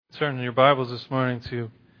turn in your Bibles this morning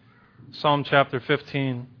to Psalm chapter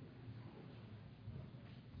 15.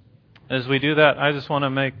 As we do that, I just want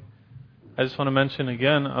to mention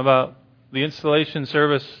again about the installation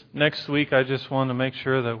service next week. I just want to make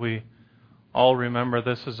sure that we all remember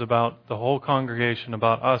this is about the whole congregation,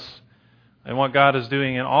 about us, and what God is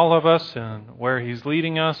doing in all of us, and where He's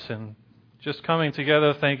leading us, and just coming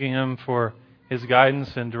together, thanking Him for His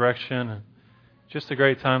guidance and direction, and just a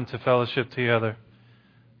great time to fellowship together.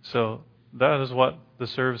 So that is what the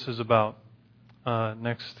service is about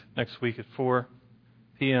next week at 4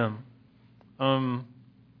 p.m. Psalm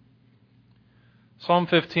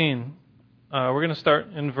 15. We're going to start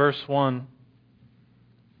in verse 1.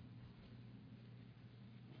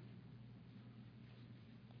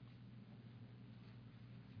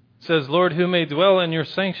 It says, Lord, who may dwell in your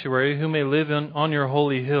sanctuary, who may live on your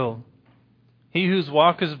holy hill? He whose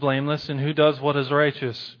walk is blameless and who does what is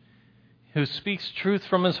righteous, who speaks truth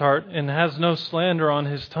from his heart and has no slander on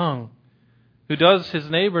his tongue, who does his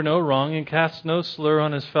neighbor no wrong and casts no slur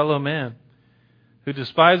on his fellow man, who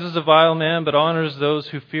despises a vile man but honors those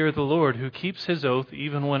who fear the Lord, who keeps his oath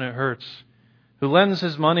even when it hurts, who lends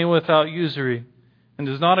his money without usury and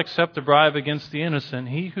does not accept a bribe against the innocent.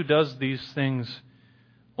 He who does these things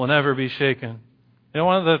will never be shaken. You know,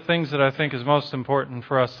 one of the things that I think is most important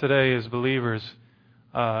for us today as believers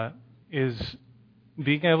is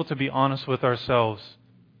being able to be honest with ourselves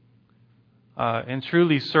and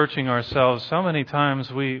truly searching ourselves. So many times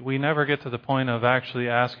we never get to the point of actually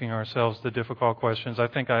asking ourselves the difficult questions. I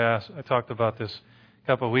think I talked about this a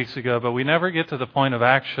couple of weeks ago, but we never get to the point of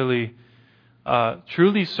actually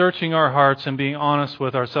truly searching our hearts and being honest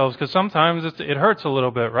with ourselves, because sometimes it hurts a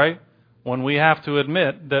little bit, right? When we have to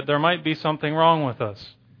admit that there might be something wrong with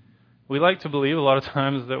us. We like to believe a lot of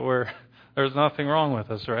times that there's nothing wrong with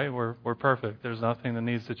us, right? We're perfect. There's nothing that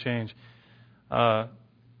needs to change. But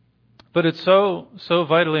it's so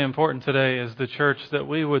vitally important today as the church that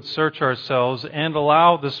we would search ourselves and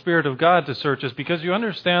allow the Spirit of God to search us, because you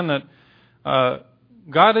understand that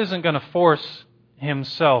God isn't going to force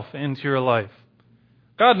Himself into your life.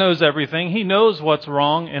 God knows everything. He knows what's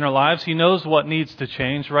wrong in our lives. He knows what needs to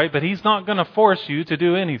change, right? But He's not going to force you to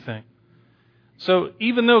do anything. So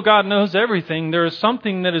even though God knows everything, there is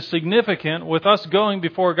something that is significant with us going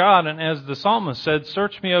before God. And as the psalmist said,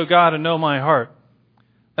 search me, O God, and know my heart.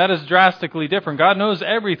 That is drastically different. God knows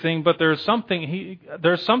everything, but there's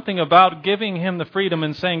something about giving Him the freedom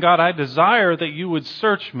and saying, God, I desire that you would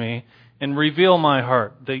search me and reveal my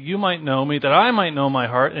heart, that you might know me, that I might know my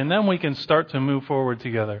heart, and then we can start to move forward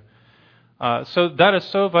together. So that is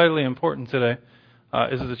so vitally important today,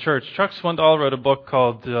 is the church. Chuck Swindoll wrote a book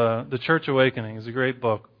called The Church Awakening. It's a great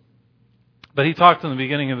book. But he talked in the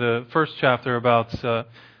beginning of the first chapter about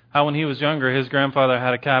how when he was younger, his grandfather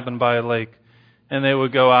had a cabin by a lake, and they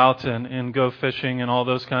would go out and go fishing and all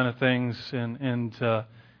those kind of things. And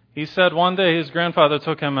he said one day his grandfather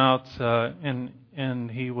took him out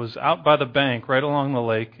and he was out by the bank right along the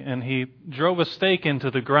lake, and he drove a stake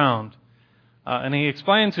into the ground. And he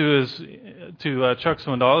explained to Chuck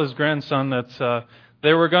Swindoll, his grandson, that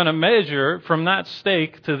they were going to measure from that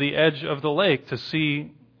stake to the edge of the lake to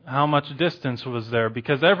see how much distance was there.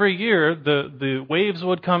 Because every year the waves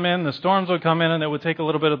would come in, the storms would come in, and it would take a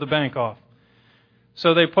little bit of the bank off.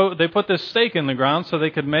 So they put this stake in the ground so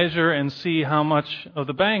they could measure and see how much of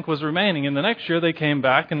the bank was remaining. And the next year they came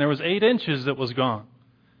back and there was 8 inches that was gone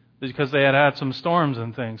because they had some storms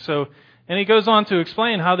and things. And he goes on to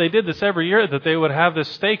explain how they did this every year, that they would have this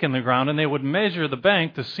stake in the ground and they would measure the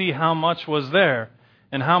bank to see how much was there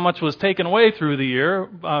and how much was taken away through the year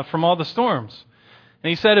from all the storms. And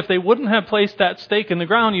he said if they wouldn't have placed that stake in the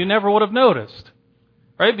ground, you never would have noticed,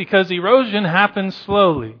 right? Because erosion happens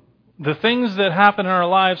slowly. The things that happen in our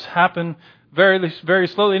lives happen very, very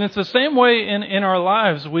slowly. And it's the same way in our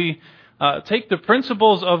lives. We take the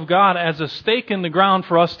principles of God as a stake in the ground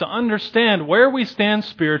for us to understand where we stand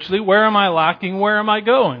spiritually. Where am I lacking? Where am I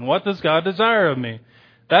going? What does God desire of me?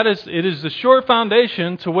 It is the sure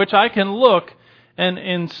foundation to which I can look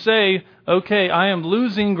and say, okay, I am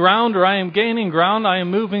losing ground or I am gaining ground. I am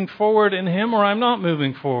moving forward in Him or I'm not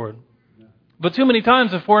moving forward. But too many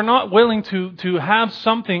times, if we're not willing to have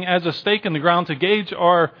something as a stake in the ground to gauge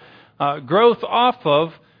our growth off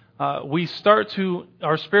of,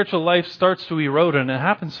 our spiritual life starts to erode, and it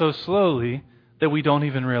happens so slowly that we don't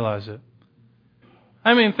even realize it.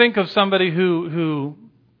 I mean, think of somebody who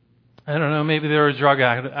I don't know, maybe they're a drug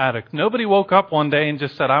addict. Nobody woke up one day and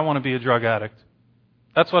just said, I want to be a drug addict.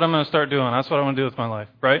 That's what I'm going to start doing. That's what I want to do with my life,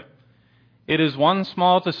 right? It is one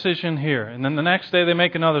small decision here, and then the next day they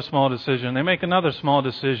make another small decision. They make another small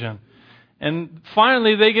decision. And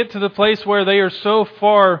finally they get to the place where they are so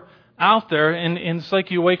far out there, and it's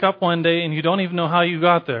like you wake up one day and you don't even know how you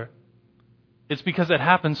got there. It's because it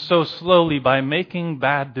happens so slowly by making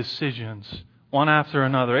bad decisions, one after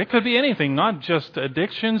another. It could be anything, not just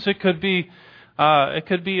addictions. It could be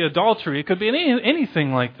adultery. It could be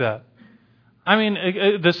anything like that. I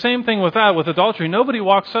mean, the same thing with that, with adultery. Nobody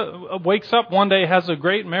wakes up one day, has a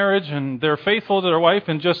great marriage, and they're faithful to their wife,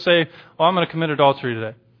 and just say, "Well, I'm going to commit adultery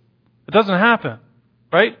today." It doesn't happen,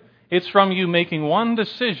 right? It's from you making one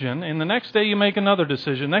decision, and the next day you make another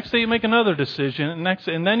decision. Next day you make another decision,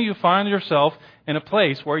 and then you find yourself in a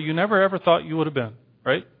place where you never ever thought you would have been,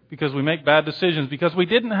 right? Because we make bad decisions, because we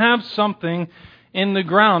didn't have something in the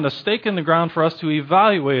ground, a stake in the ground for us to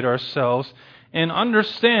evaluate ourselves and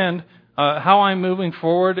understand how I'm moving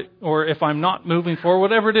forward, or if I'm not moving forward,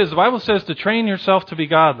 whatever it is. The Bible says to train yourself to be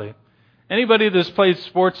godly. Anybody that's played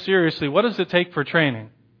sports seriously, what does it take for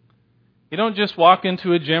training? You don't just walk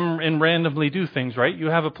into a gym and randomly do things, right? You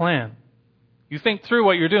have a plan. You think through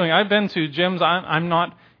what you're doing. I've been to gyms. I'm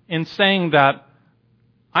not in saying that.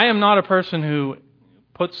 I am not a person who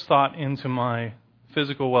puts thought into my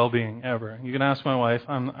physical well-being ever. You can ask my wife.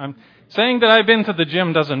 I'm saying that I've been to the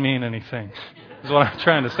gym doesn't mean anything, is what I'm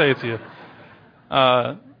trying to say to you.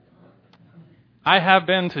 I have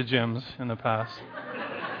been to gyms in the past.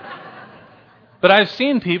 But I've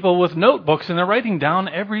seen people with notebooks, and they're writing down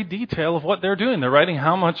every detail of what they're doing. They're writing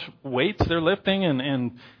how much weights they're lifting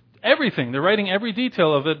and everything. They're writing every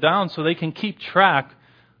detail of it down so they can keep track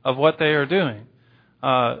of what they are doing.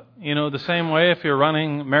 The same way if you're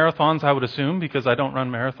running marathons, I would assume, because I don't run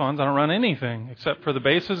marathons. I don't run anything except for the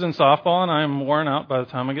bases in softball, and I'm worn out by the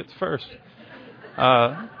time I get to first.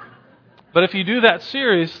 But if you do that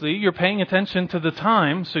seriously, you're paying attention to the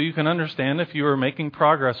time so you can understand if you are making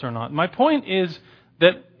progress or not. My point is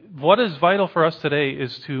that what is vital for us today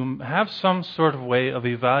is to have some sort of way of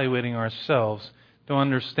evaluating ourselves to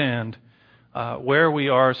understand where we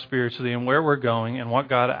are spiritually and where we're going and what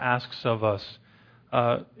God asks of us.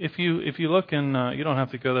 If you look in, you don't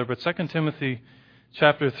have to go there, but 2 Timothy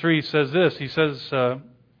chapter 3 says this. He says,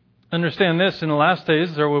 understand this, in the last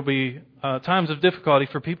days there will be times of difficulty,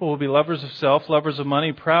 for people will be lovers of self, lovers of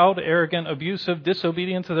money, proud, arrogant, abusive,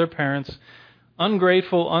 disobedient to their parents,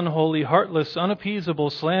 ungrateful, unholy, heartless,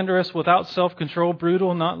 unappeasable, slanderous, without self-control,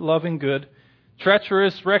 brutal, not loving good,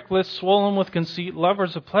 treacherous, reckless, swollen with conceit,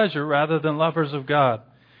 lovers of pleasure rather than lovers of God.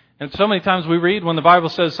 And so many times we read when the Bible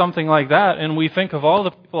says something like that, and we think of all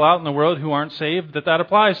the people out in the world who aren't saved that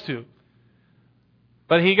applies to.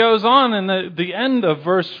 But he goes on in the end of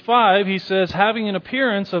verse 5, he says, having an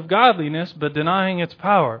appearance of godliness, but denying its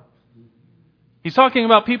power. He's talking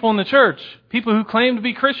about people in the church, people who claim to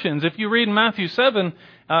be Christians. If you read in Matthew 7,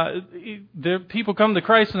 people come to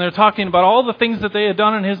Christ and they're talking about all the things that they had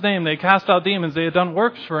done in His name. They cast out demons, they had done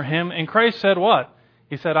works for Him, and Christ said what?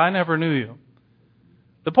 He said, I never knew you.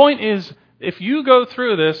 The point is, if you go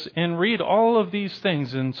through this and read all of these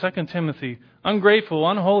things in 2 Timothy, ungrateful,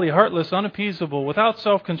 unholy, heartless, unappeasable, without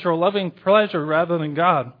self-control, loving pleasure rather than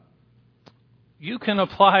God, you can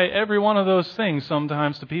apply every one of those things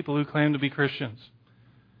sometimes to people who claim to be Christians.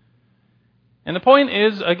 And the point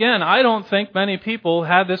is, again, I don't think many people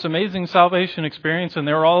had this amazing salvation experience and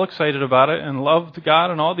they were all excited about it and loved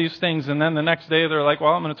God and all these things, and then the next day they're like,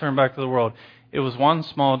 well, I'm going to turn back to the world. It was one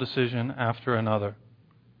small decision after another.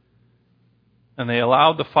 And they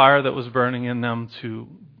allowed the fire that was burning in them to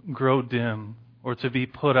grow dim or to be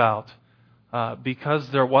put out because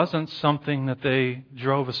there wasn't something that they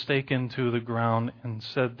drove a stake into the ground and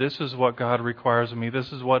said, this is what God requires of me.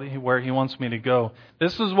 This is where He wants me to go.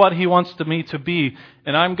 This is what He wants me to be.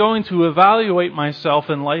 And I'm going to evaluate myself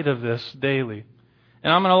in light of this daily.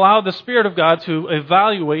 And I'm going to allow the Spirit of God to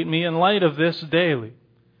evaluate me in light of this daily.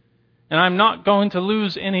 And I'm not going to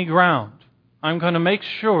lose any ground. I'm going to make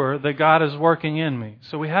sure that God is working in me.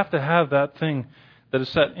 So we have to have that thing that is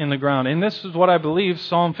set in the ground. And this is what I believe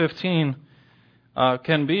Psalm 15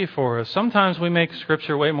 can be for us. Sometimes we make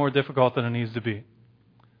Scripture way more difficult than it needs to be.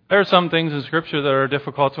 There are some things in Scripture that are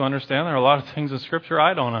difficult to understand. There are a lot of things in Scripture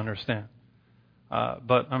I don't understand.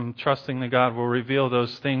 But I'm trusting that God will reveal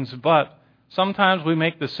those things. But sometimes we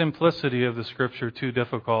make the simplicity of the Scripture too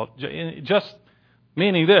difficult. Just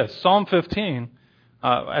meaning this, Psalm 15...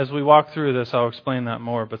 as we walk through this, I'll explain that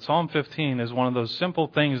more. But Psalm 15 is one of those simple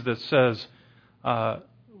things that says,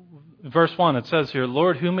 verse 1, it says here,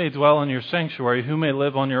 Lord, who may dwell in your sanctuary, who may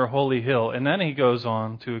live on your holy hill? And then he goes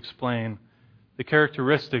on to explain the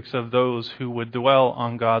characteristics of those who would dwell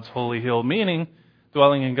on God's holy hill, meaning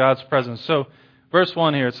dwelling in God's presence. So, verse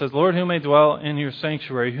 1 here, it says, Lord, who may dwell in your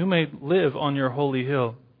sanctuary, who may live on your holy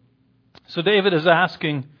hill? So David is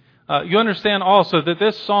asking You understand also that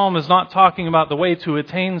this psalm is not talking about the way to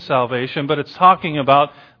attain salvation, but it's talking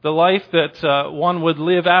about the life that one would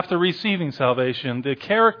live after receiving salvation, the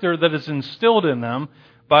character that is instilled in them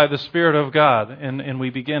by the Spirit of God. And we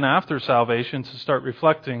begin after salvation to start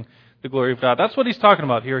reflecting the glory of God. That's what he's talking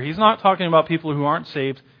about here. He's not talking about people who aren't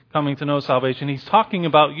saved coming to know salvation. He's talking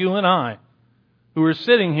about you and I, who are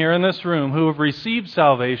sitting here in this room, who have received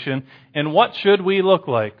salvation, and what should we look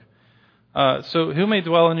like? So who may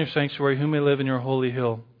dwell in your sanctuary, who may live in your holy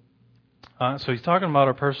hill? So he's talking about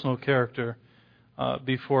our personal character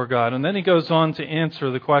before God. And then he goes on to answer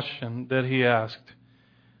the question that he asked.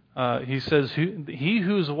 He says, he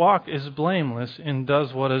whose walk is blameless and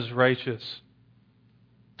does what is righteous.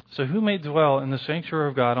 So who may dwell in the sanctuary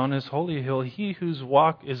of God on his holy hill? He whose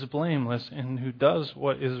walk is blameless and who does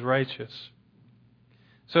what is righteous.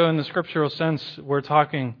 So in the scriptural sense, we're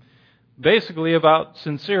talking basically about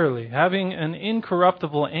sincerely, having an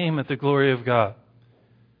incorruptible aim at the glory of God.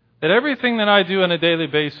 That everything that I do on a daily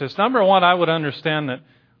basis, number one, I would understand that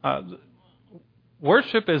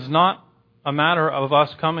worship is not a matter of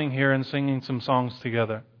us coming here and singing some songs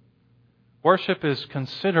together. Worship is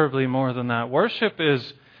considerably more than that. Worship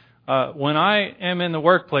is when I am in the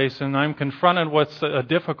workplace and I'm confronted with a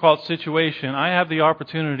difficult situation, I have the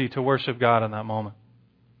opportunity to worship God in that moment.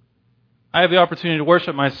 I have the opportunity to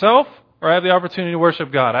worship myself, or I have the opportunity to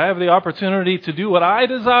worship God. I have the opportunity to do what I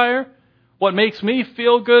desire, what makes me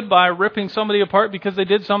feel good by ripping somebody apart because they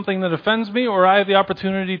did something that offends me, or I have the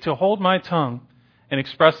opportunity to hold my tongue and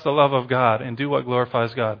express the love of God and do what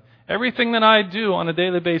glorifies God. Everything that I do on a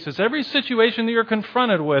daily basis, every situation that you're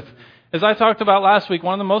confronted with, as I talked about last week,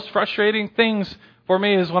 one of the most frustrating things for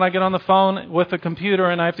me is when I get on the phone with a computer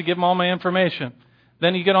and I have to give them all my information.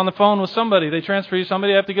 Then you get on the phone with somebody, they transfer you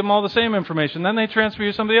somebody, you have to give them all the same information. Then they transfer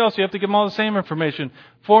you somebody else, you have to give them all the same information.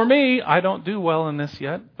 For me, I don't do well in this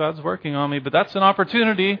yet. God's working on me, but that's an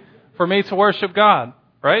opportunity for me to worship God,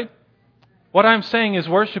 right? What I'm saying is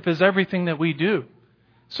worship is everything that we do.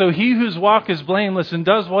 So he whose walk is blameless and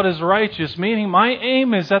does what is righteous, meaning my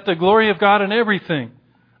aim is at the glory of God in everything.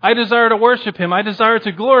 I desire to worship Him. I desire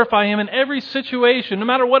to glorify Him in every situation, no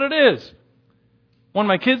matter what it is. When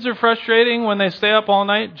my kids are frustrating, when they stay up all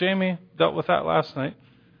night, Jamie dealt with that last night.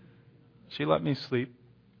 She let me sleep.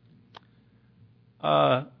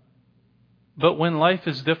 But when life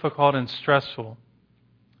is difficult and stressful,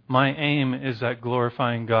 my aim is at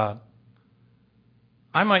glorifying God.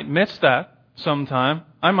 I might miss that sometime.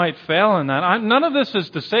 I might fail in that. None of this is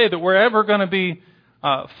to say that we're ever going to be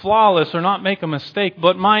flawless or not make a mistake,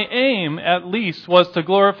 but my aim at least was to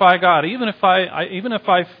glorify God. Even if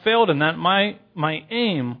I failed in that, my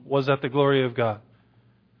aim was at the glory of God.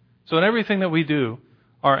 So in everything that we do,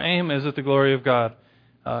 our aim is at the glory of God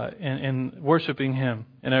in worshiping Him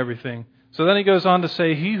in everything. So then he goes on to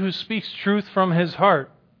say, he who speaks truth from his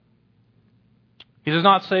heart. He does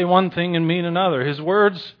not say one thing and mean another. His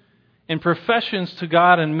words and professions to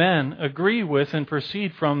God and men agree with and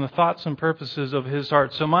proceed from the thoughts and purposes of his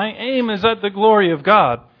heart. So my aim is at the glory of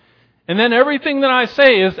God. And then everything that I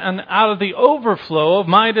say is out of the overflow of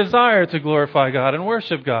my desire to glorify God and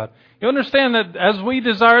worship God. You understand that as we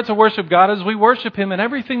desire to worship God, as we worship Him in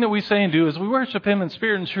everything that we say and do, as we worship Him in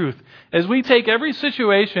spirit and truth, as we take every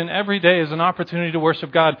situation every day as an opportunity to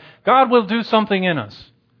worship God, God will do something in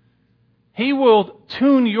us. He will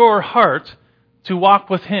tune your heart to walk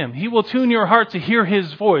with Him. He will tune your heart to hear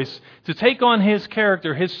His voice, to take on His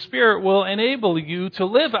character. His Spirit will enable you to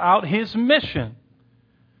live out His mission.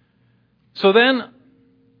 So then,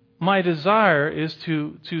 my desire is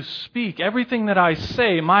to speak. Everything that I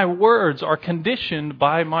say, my words are conditioned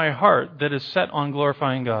by my heart that is set on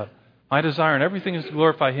glorifying God. My desire and everything is to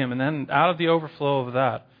glorify Him. And then out of the overflow of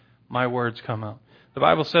that, my words come out. The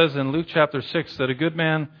Bible says in Luke chapter 6 that a good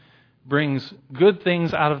man brings good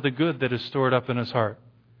things out of the good that is stored up in his heart.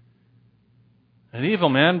 An evil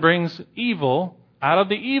man brings evil out of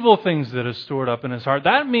the evil things that is stored up in his heart.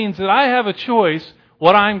 That means that I have a choice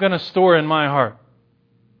what I'm going to store in my heart.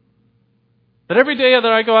 That every day that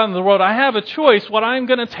I go out in the world, I have a choice what I'm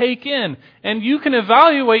going to take in. And you can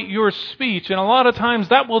evaluate your speech, and a lot of times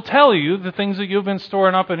that will tell you the things that you've been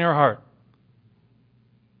storing up in your heart.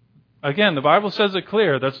 Again, the Bible says it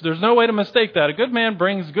clear. There's no way to mistake that. A good man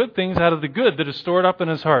brings good things out of the good that is stored up in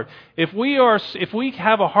his heart. If we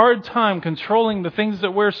have a hard time controlling the things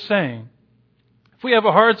that we're saying, if we have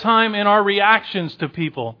a hard time in our reactions to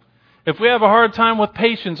people, if we have a hard time with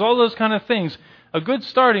patience, all those kind of things, a good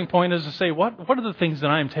starting point is to say, what are the things that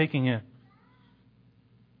I am taking in?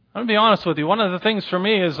 I'm going to be honest with you. One of the things for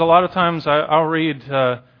me is a lot of times I'll read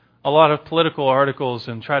a lot of political articles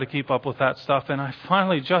and try to keep up with that stuff, and I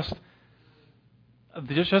finally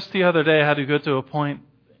Just the other day, I had to go to a point,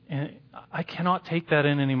 and I cannot take that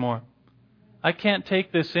in anymore. I can't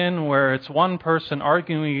take this in where it's one person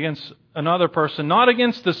arguing against another person, not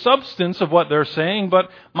against the substance of what they're saying, but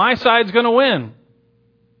my side's going to win.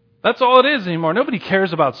 That's all it is anymore. Nobody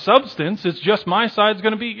cares about substance. It's just my side's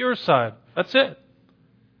going to beat your side. That's it.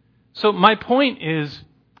 So my point is,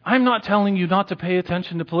 I'm not telling you not to pay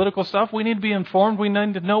attention to political stuff. We need to be informed. We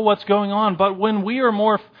need to know what's going on. But when we are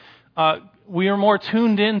more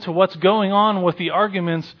tuned in to what's going on with the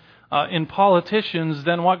arguments in politicians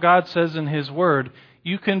than what God says in His Word,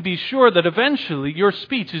 you can be sure that eventually your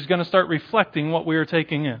speech is going to start reflecting what we are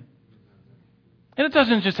taking in. And it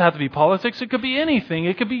doesn't just have to be politics. It could be anything.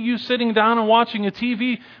 It could be you sitting down and watching your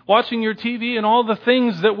TV and all the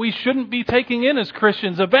things that we shouldn't be taking in as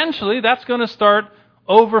Christians. Eventually, that's going to start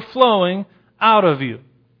overflowing out of you.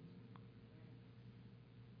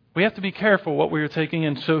 We have to be careful what we are taking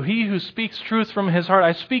in. So he who speaks truth from his heart,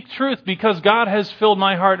 I speak truth because God has filled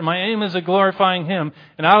my heart, and my aim is at glorifying Him.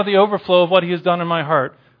 And out of the overflow of what He has done in my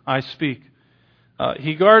heart, I speak.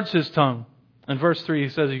 He guards his tongue. In verse 3, he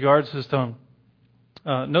says he guards his tongue.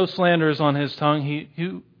 No slander is on his tongue.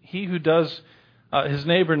 He who does his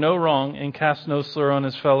neighbor no wrong and casts no slur on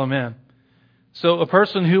his fellow man. So a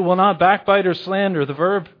person who will not backbite or slander, the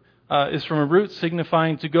verb is from a root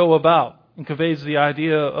signifying to go about, and conveys the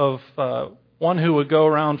idea of one who would go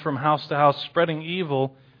around from house to house spreading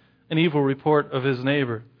an evil report of his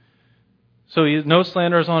neighbor. So no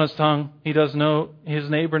slander is on his tongue. He does his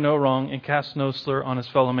neighbor no wrong and casts no slur on his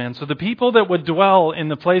fellow man. So the people that would dwell in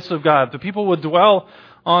the place of God, the people who would dwell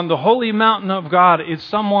on the holy mountain of God, is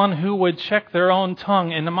someone who would check their own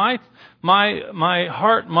tongue. And my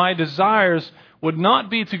heart, my desires would not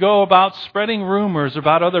be to go about spreading rumors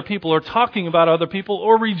about other people or talking about other people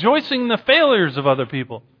or rejoicing in the failures of other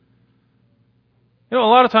people. You know,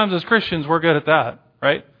 a lot of times as Christians, we're good at that,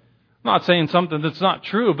 right? I'm not saying something that's not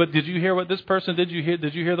true, but did you hear what this person did?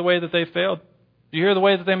 Did you hear the way that they failed? Did you hear the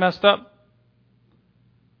way that they messed up?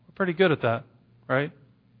 We're pretty good at that, right?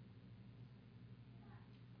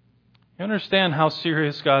 You understand how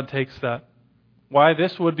serious God takes that. Why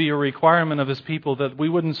this would be a requirement of His people, that we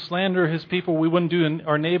wouldn't slander His people, we wouldn't do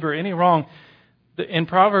our neighbor any wrong. In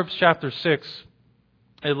Proverbs chapter 6,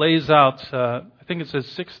 it lays out, I think it says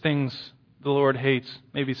 6 things the Lord hates,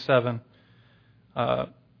 maybe 7.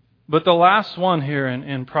 But the last one here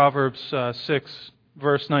in Proverbs 6,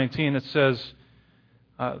 verse 19, it says,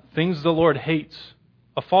 things the Lord hates,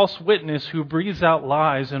 a false witness who breathes out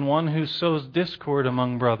lies and one who sows discord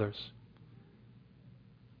among brothers.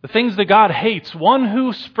 The things that God hates, one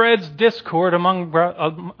who spreads discord among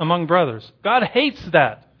brothers. God hates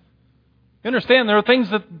that. You understand, there are things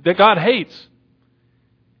that God hates.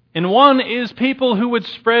 And one is people who would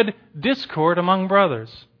spread discord among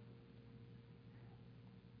brothers.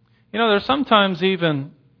 You know, there's sometimes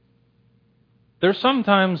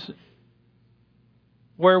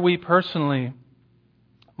where we personally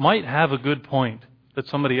might have a good point that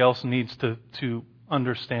somebody else needs to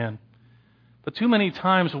understand. But too many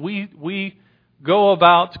times we go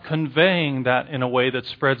about conveying that in a way that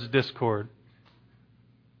spreads discord.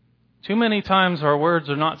 Too many times our words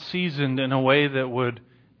are not seasoned in a way that would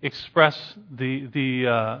express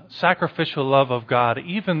the sacrificial love of God,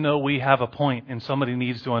 even though we have a point and somebody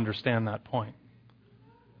needs to understand that point.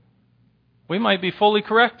 We might be fully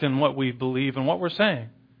correct in what we believe and what we're saying.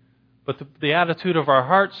 But the attitude of our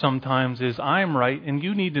heart sometimes is, I'm right and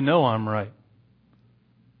you need to know I'm right.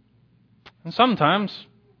 And sometimes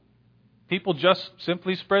people just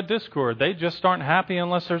simply spread discord. They just aren't happy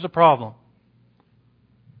unless there's a problem.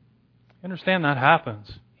 You understand that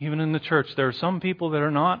happens. Even in the church, there are some people that are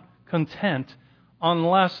not content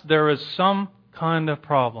unless there is some kind of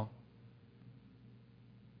problem.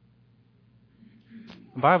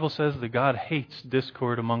 The Bible says that God hates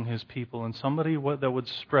discord among His people, and somebody that would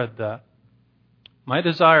spread that. My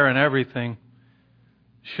desire in everything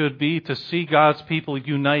should be to see God's people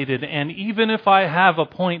united. And even if I have a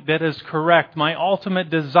point that is correct, my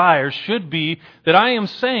ultimate desire should be that I am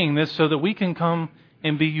saying this so that we can come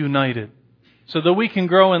and be united, so that we can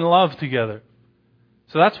grow in love together.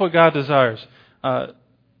 So that's what God desires.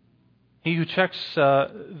 He who checks,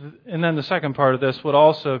 and then the second part of this would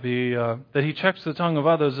also be that he checks the tongue of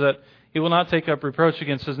others, that he will not take up reproach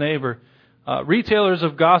against his neighbor. Retailers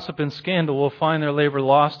of gossip and scandal will find their labor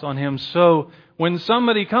lost on him. So when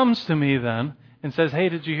somebody comes to me then and says, hey,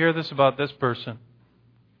 did you hear this about this person?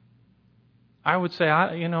 I would say,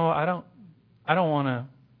 I don't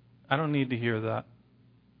need to hear that.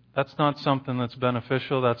 That's not something that's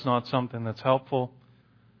beneficial. That's not something that's helpful.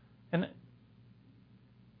 And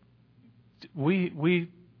we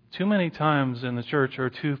too many times in the church are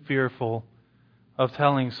too fearful of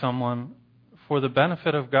telling someone, for the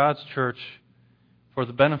benefit of God's church, for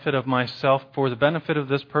the benefit of myself, for the benefit of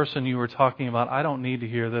this person you were talking about, I don't need to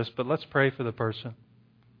hear this, but let's pray for the person.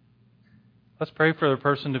 Let's pray for the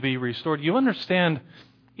person to be restored. You understand,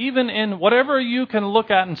 even in whatever you can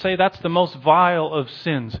look at and say that's the most vile of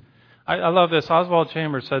sins. I love this. Oswald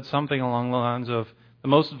Chambers said something along the lines of, the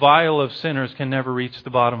most vile of sinners can never reach the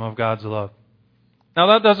bottom of God's love. Now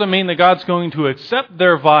that doesn't mean that God's going to accept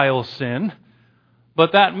their vile sin,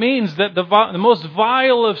 but that means that the most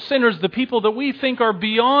vile of sinners, the people that we think are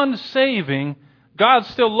beyond saving, God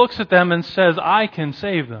still looks at them and says, I can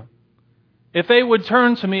save them. If they would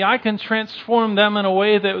turn to me, I can transform them in a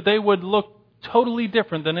way that they would look totally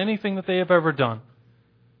different than anything that they have ever done.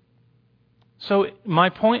 So my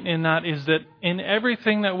point in that is that in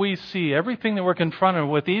everything that we see, everything that we're confronted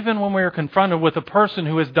with, even when we are confronted with a person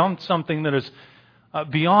who has done something that is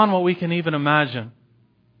beyond what we can even imagine,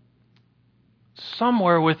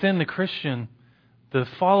 somewhere within the Christian, the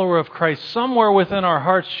follower of Christ, somewhere within our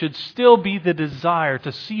hearts should still be the desire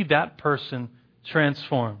to see that person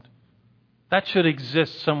transformed. That should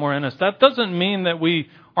exist somewhere in us. That doesn't mean that we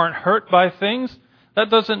aren't hurt by things. That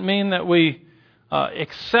doesn't mean that we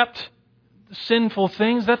accept sinful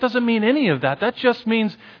things. That doesn't mean any of that. That just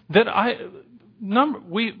means that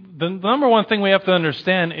the number one thing we have to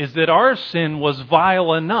understand is that our sin was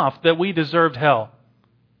vile enough that we deserved hell.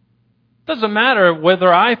 It doesn't matter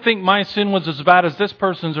whether I think my sin was as bad as this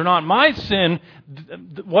person's or not. My sin,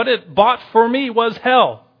 what it bought for me was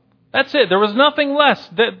hell. That's it. There was nothing less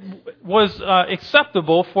that was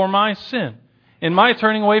acceptable for my sin in my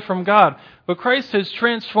turning away from God. But Christ has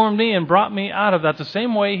transformed me and brought me out of that the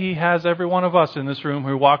same way He has every one of us in this room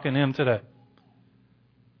who walk in Him today.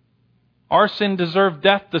 Our sin deserved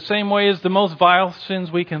death the same way as the most vile sins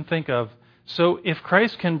we can think of. So if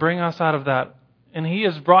Christ can bring us out of that, and He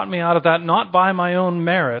has brought me out of that not by my own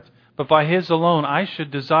merit, but by His alone, I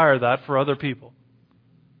should desire that for other people.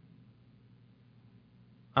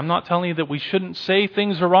 I'm not telling you that we shouldn't say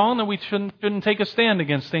things are wrong, that we shouldn't take a stand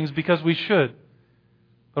against things, because we should.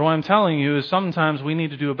 But what I'm telling you is sometimes we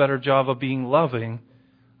need to do a better job of being loving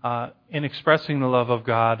in expressing the love of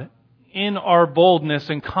God in our boldness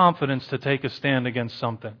and confidence to take a stand against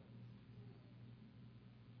something.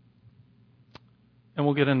 And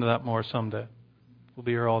we'll get into that more someday. We'll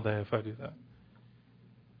be here all day if I do that.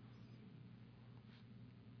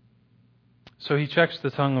 So He checks the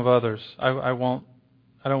tongue of others. I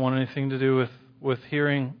don't want anything to do with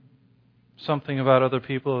hearing something about other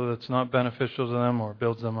people that's not beneficial to them or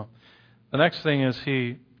builds them up. The next thing is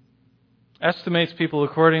He estimates people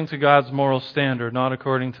according to God's moral standard, not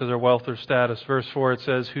according to their wealth or status. Verse 4, it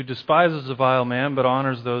says, who despises a vile man but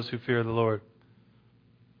honors those who fear the Lord.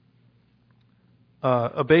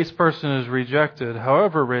 A base person is rejected,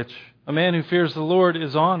 however rich. A man who fears the Lord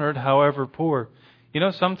is honored, however poor. You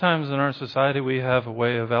know, sometimes in our society we have a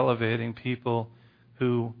way of elevating people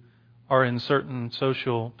who are in certain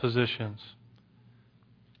social positions.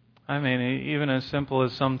 I mean, even as simple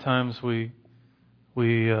as sometimes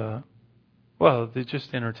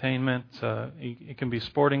just entertainment. It can be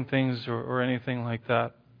sporting things or anything like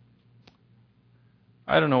that.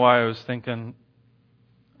 I don't know why I was thinking,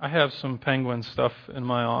 I have some Penguin stuff in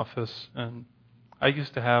my office, and I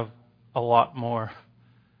used to have a lot more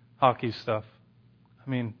hockey stuff. I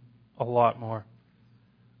mean, a lot more.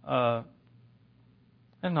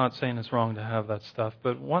 I'm not saying it's wrong to have that stuff,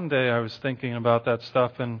 but one day I was thinking about that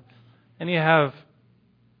stuff, and you have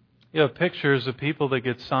pictures of people that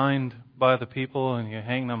get signed by the people, and you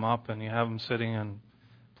hang them up, and you have them sitting in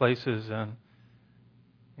places, and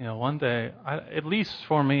one day, at least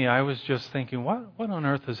for me, I was just thinking, what on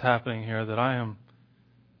earth is happening here that I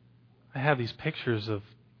have these pictures of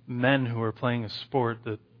men who are playing a sport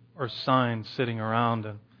that are signed sitting around,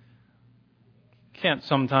 and can't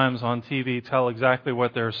sometimes on TV tell exactly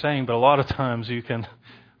what they're saying, but a lot of times you can,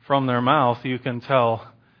 from their mouth, you can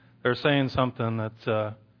tell they're saying something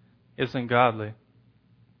that isn't godly.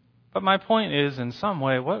 But my point is, in some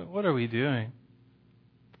way, what are we doing?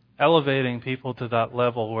 Elevating people to that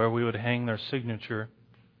level where we would hang their signature.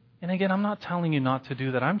 And again, I'm not telling you not to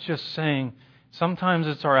do that. I'm just saying sometimes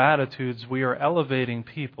it's our attitudes. We are elevating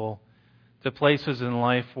people to places in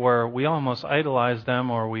life where we almost idolize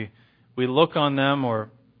them, or we look on them,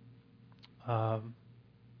 or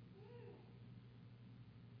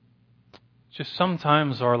just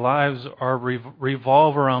sometimes our lives are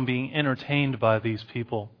revolve around being entertained by these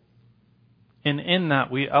people. And in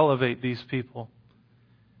that, we elevate these people.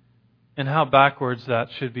 And how backwards that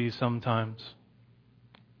should be sometimes.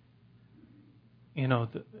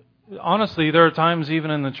 honestly, there are times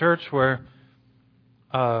even in the church where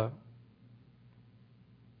trying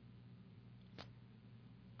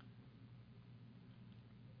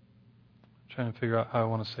to figure out how I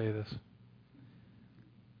want to say this.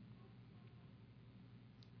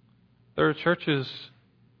 There are churches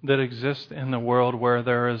that exist in the world where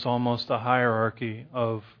there is almost a hierarchy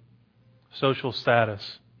of social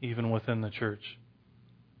status, even within the church.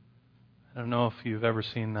 I don't know if you've ever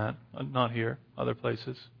seen that. Not here, other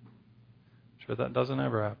places. I'm sure that doesn't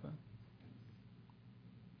ever happen.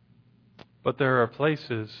 But there are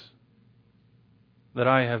places that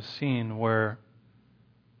I have seen where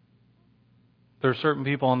there are certain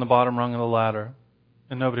people on the bottom rung of the ladder,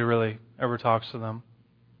 and nobody really ever talks to them.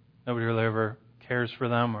 Nobody really ever cares for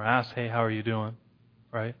them or asks, hey, how are you doing?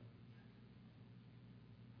 Right?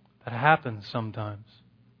 That happens sometimes.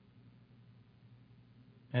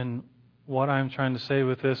 And what I'm trying to say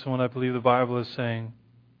with this, and what I believe the Bible is saying,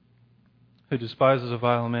 who despises a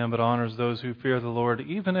vile man but honors those who fear the Lord,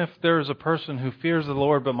 even if there is a person who fears the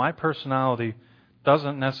Lord, but my personality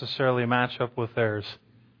doesn't necessarily match up with theirs,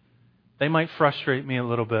 they might frustrate me a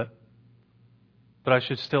little bit, but I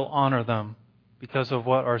should still honor them because of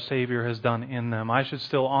what our Savior has done in them. I should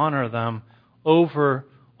still honor them over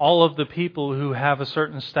all of the people who have a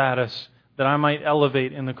certain status that I might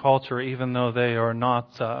elevate in the culture, even though they are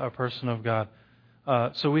not a person of God.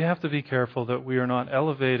 So we have to be careful that we are not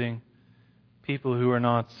elevating people who are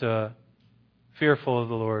not fearful of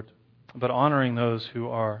the Lord, but honoring those who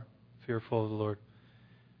are fearful of the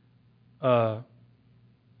Lord.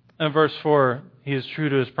 In verse 4, He is true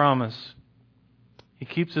to His promise. He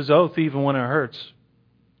keeps His oath even when it hurts,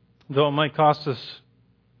 though it might cost us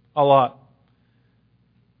a lot.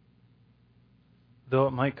 Though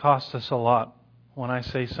it might cost us a lot when I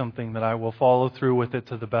say something that I will follow through with it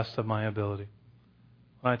to the best of my ability.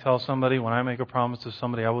 When I tell somebody, when I make a promise to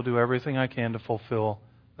somebody, I will do everything I can to fulfill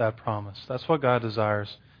that promise. That's what God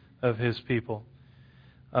desires of His people.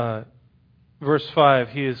 Verse 5,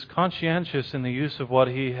 He is conscientious in the use of what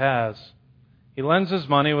He has. He lends His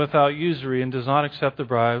money without usury and does not accept a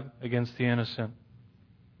bribe against the innocent.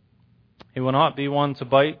 He will not be one to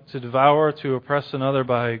bite, to devour, to oppress another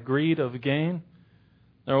by greed of gain,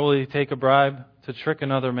 nor will He take a bribe to trick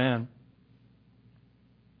another man.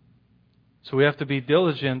 So we have to be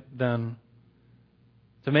diligent then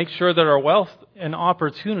to make sure that our wealth and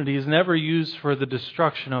opportunity is never used for the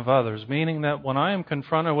destruction of others, meaning that when I am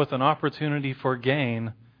confronted with an opportunity for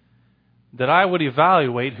gain, that I would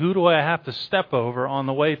evaluate who do I have to step over on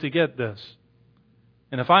the way to get this.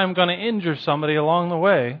 And if I am going to injure somebody along the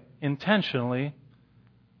way, intentionally,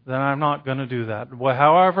 then I'm not going to do that.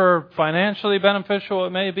 However financially beneficial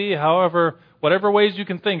it may be, whatever ways you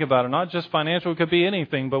can think about it, not just financial, it could be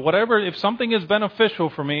anything, but whatever, if something is beneficial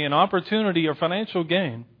for me, an opportunity or financial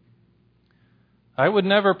gain, I would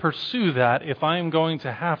never pursue that if I am going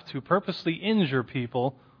to have to purposely injure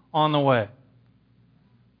people on the way.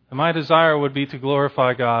 And my desire would be to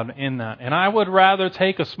glorify God in that. And I would rather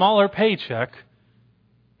take a smaller paycheck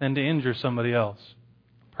than to injure somebody else,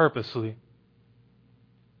 purposely.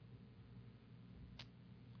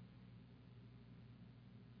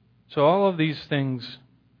 So all of these things,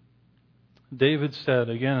 David said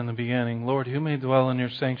again in the beginning, Lord, who may dwell in your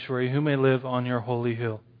sanctuary, who may live on your holy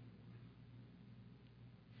hill?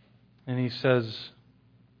 And he says,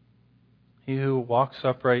 he who walks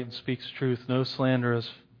upright and speaks truth, no slander is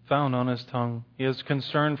found on his tongue. He has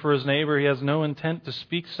concern for his neighbor. He has no intent to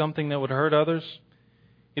speak something that would hurt others.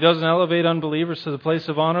 He doesn't elevate unbelievers to the place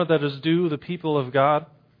of honor that is due the people of God.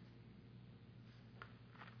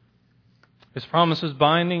 His promise is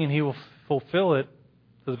binding, and He will fulfill it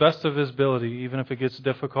to the best of His ability, even if it gets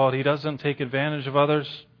difficult. He doesn't take advantage of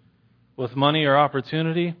others with money or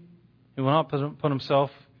opportunity. He will not put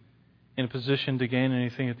Himself in a position to gain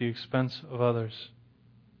anything at the expense of others.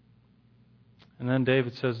 And then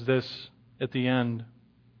David says this at the end.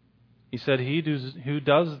 He said, He who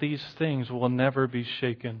does these things will never be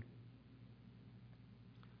shaken.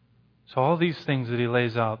 So all these things that he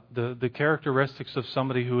lays out, the characteristics of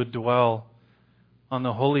somebody who would dwell on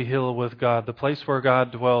the holy hill with God, the place where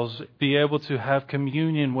God dwells, be able to have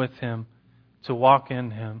communion with Him, to walk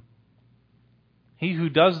in Him. He who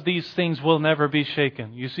does these things will never be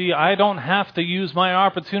shaken. You see, I don't have to use my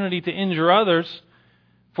opportunity to injure others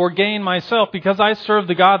for gain myself, because I serve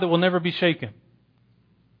the God that will never be shaken.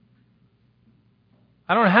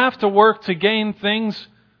 I don't have to work to gain things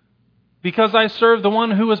because I serve the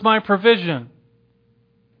one who is my provision.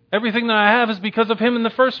 Everything that I have is because of Him in the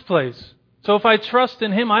first place. So if I trust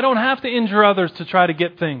in Him, I don't have to injure others to try to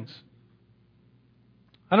get things.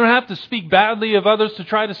 I don't have to speak badly of others to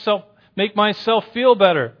try to make myself feel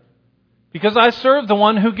better. Because I serve the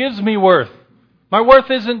one who gives me worth. My worth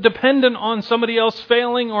isn't dependent on somebody else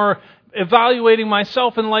failing or evaluating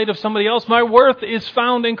myself in light of somebody else. My worth is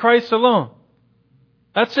found in Christ alone.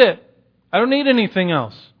 That's it. I don't need anything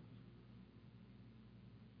else.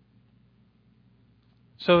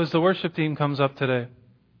 So as the worship team comes up today,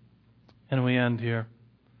 and we end here,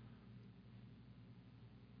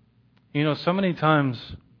 you know, so many times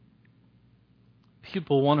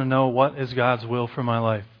people want to know what is God's will for my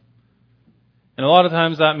life. And a lot of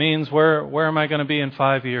times that means where am I going to be in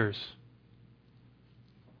 5 years?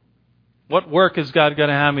 What work is God going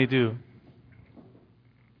to have me do?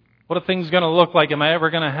 What are things going to look like? Am I ever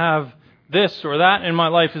going to have this or that in my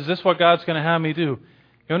life? Is this what God's going to have me do?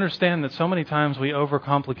 You understand that so many times we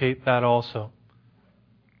overcomplicate that also.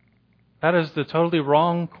 That is the totally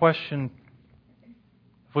wrong question.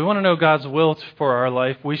 If we want to know God's will for our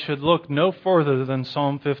life, we should look no further than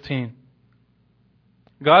Psalm 15.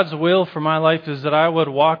 God's will for my life is that I would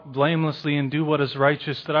walk blamelessly and do what is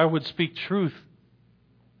righteous, that I would speak truth,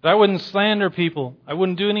 that I wouldn't slander people, I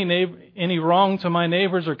wouldn't do any wrong to my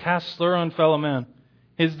neighbors or cast slur on fellow men.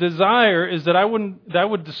 His desire is that I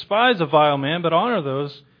would despise a vile man, but honor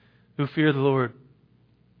those who fear the Lord.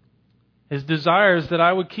 His desire is that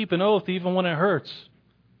I would keep an oath even when it hurts.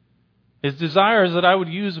 His desire is that I would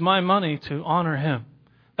use my money to honor Him.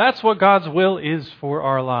 That's what God's will is for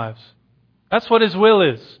our lives. That's what His will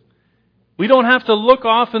is. We don't have to look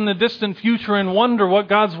off in the distant future and wonder what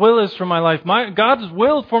God's will is for my life. God's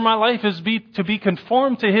will for my life is to be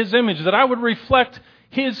conformed to His image, that I would reflect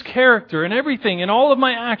His character in everything, in all of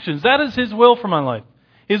my actions. That is His will for my life.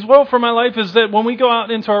 His will for my life is that when we go out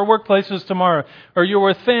into our workplaces tomorrow, or you're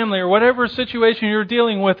with family, or whatever situation you're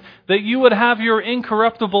dealing with, that you would have your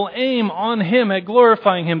incorruptible aim on Him at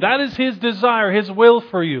glorifying Him. That is His desire, His will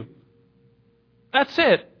for you. That's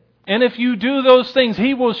it. And if you do those things,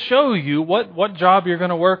 He will show you what job you're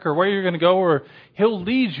going to work or where you're going to go, or He'll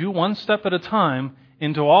lead you one step at a time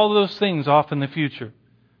into all those things off in the future.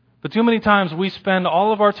 But too many times we spend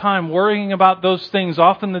all of our time worrying about those things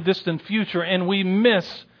off in the distant future, and we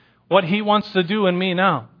miss what He wants to do in me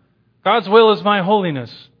now. God's will is my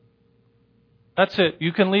holiness. That's it.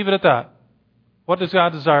 You can leave it at that. What does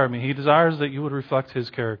God desire of me? He desires that you would reflect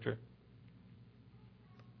His character.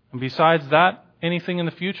 And besides that, anything in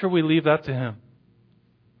the future, we leave that to Him.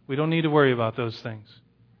 We don't need to worry about those things.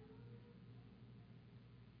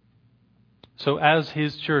 So as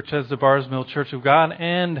His church, as the Bars Mill Church of God,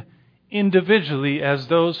 and individually as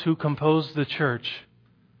those who compose the church,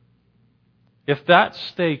 if that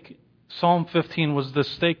stake, Psalm 15 was the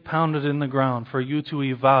stake pounded in the ground for you to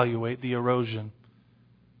evaluate the erosion,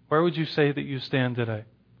 where would you say that you stand today?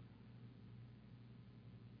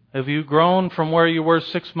 Have you grown from where you were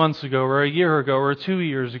 6 months ago, or a year ago, or 2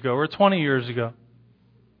 years ago, or 20 years ago?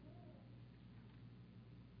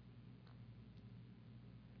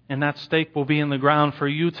 And that stake will be in the ground for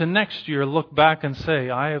you to next year look back and say,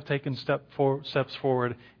 I have taken steps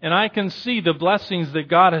forward. And I can see the blessings that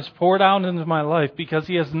God has poured out into my life because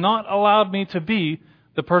He has not allowed me to be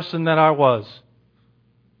the person that I was.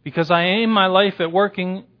 Because I aim my life at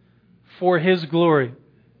working for His glory,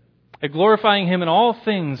 at glorifying Him in all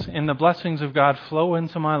things, and the blessings of God flow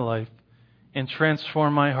into my life and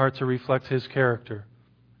transform my heart to reflect His character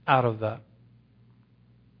out of that.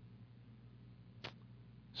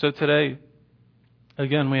 So today,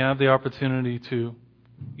 again, we have the opportunity to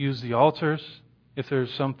use the altars. If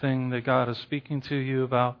there's something that God is speaking to you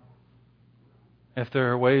about, if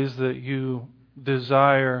there are ways that you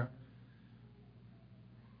desire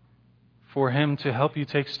for Him to help you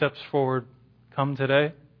take steps forward, come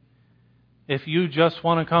today. If you just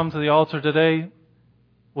want to come to the altar today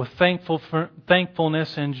with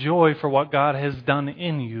thankfulness and joy for what God has done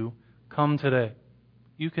in you, come today.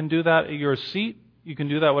 You can do that at your seat. You can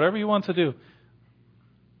do that whatever you want to do.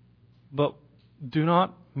 But do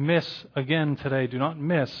not miss, again today, do not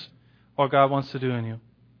miss what God wants to do in you.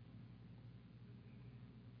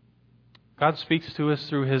 God speaks to us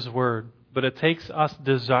through His Word, but it takes us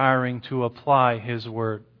desiring to apply His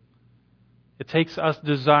Word. It takes us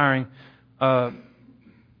desiring. This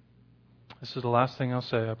is the last thing I'll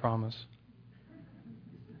say, I promise.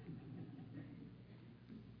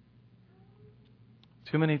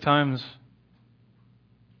 Too many times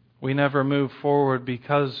we never move forward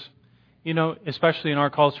because, especially in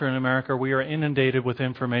our culture in America, we are inundated with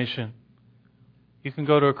information. You can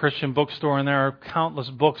go to a Christian bookstore and there are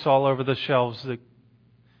countless books all over the shelves that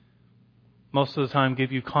most of the time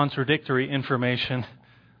give you contradictory information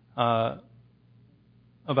about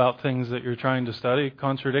things that you're trying to study,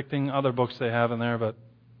 contradicting other books they have in there. But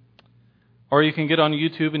Or you can get on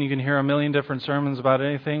YouTube and you can hear a million different sermons about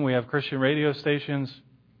anything. We have Christian radio stations.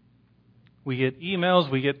 We get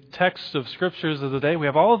emails. We get texts of scriptures of the day. We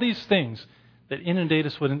have all these things that inundate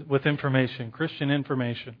us with information, Christian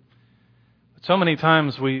information. But so many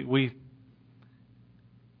times we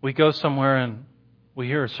go somewhere and we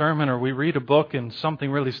hear a sermon or we read a book and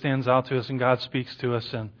something really stands out to us and God speaks to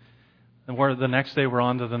us and the next day we're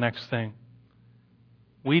on to the next thing.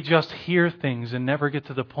 We just hear things and never get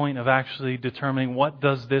to the point of actually determining what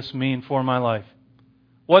does this mean for my life?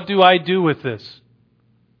 What do I do with this?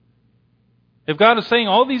 If God is saying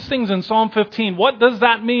all these things in Psalm 15, what does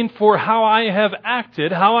that mean for how I have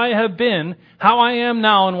acted, how I have been, how I am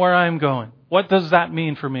now, and where I am going? What does that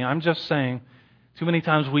mean for me? I'm just saying, too many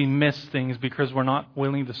times we miss things because we're not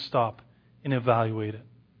willing to stop and evaluate it.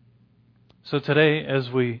 So today, as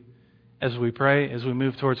we pray, as we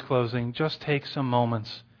move towards closing, just take some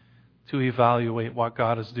moments to evaluate what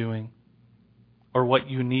God is doing or what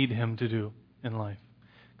you need Him to do in life.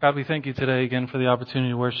 God, we thank you today again for the opportunity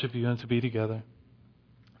to worship you and to be together.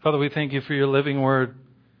 Father, we thank you for your living word.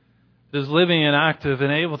 It is living and active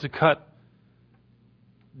and able to cut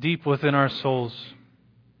deep within our souls.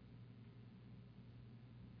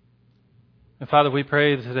 And Father, we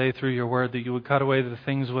pray today through your word that you would cut away the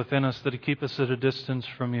things within us that keep us at a distance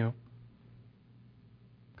from you.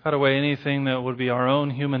 Cut away anything that would be our own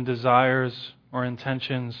human desires or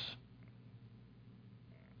intentions.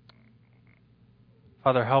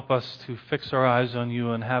 Father, help us to fix our eyes on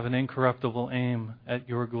you and have an incorruptible aim at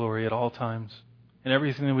your glory at all times in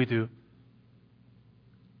everything that we do.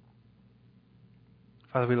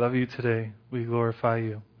 Father, we love you today. We glorify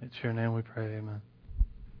you. It's your name we pray. Amen.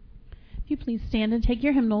 If you please stand and take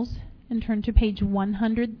your hymnals and turn to page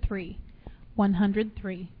 103.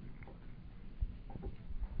 103.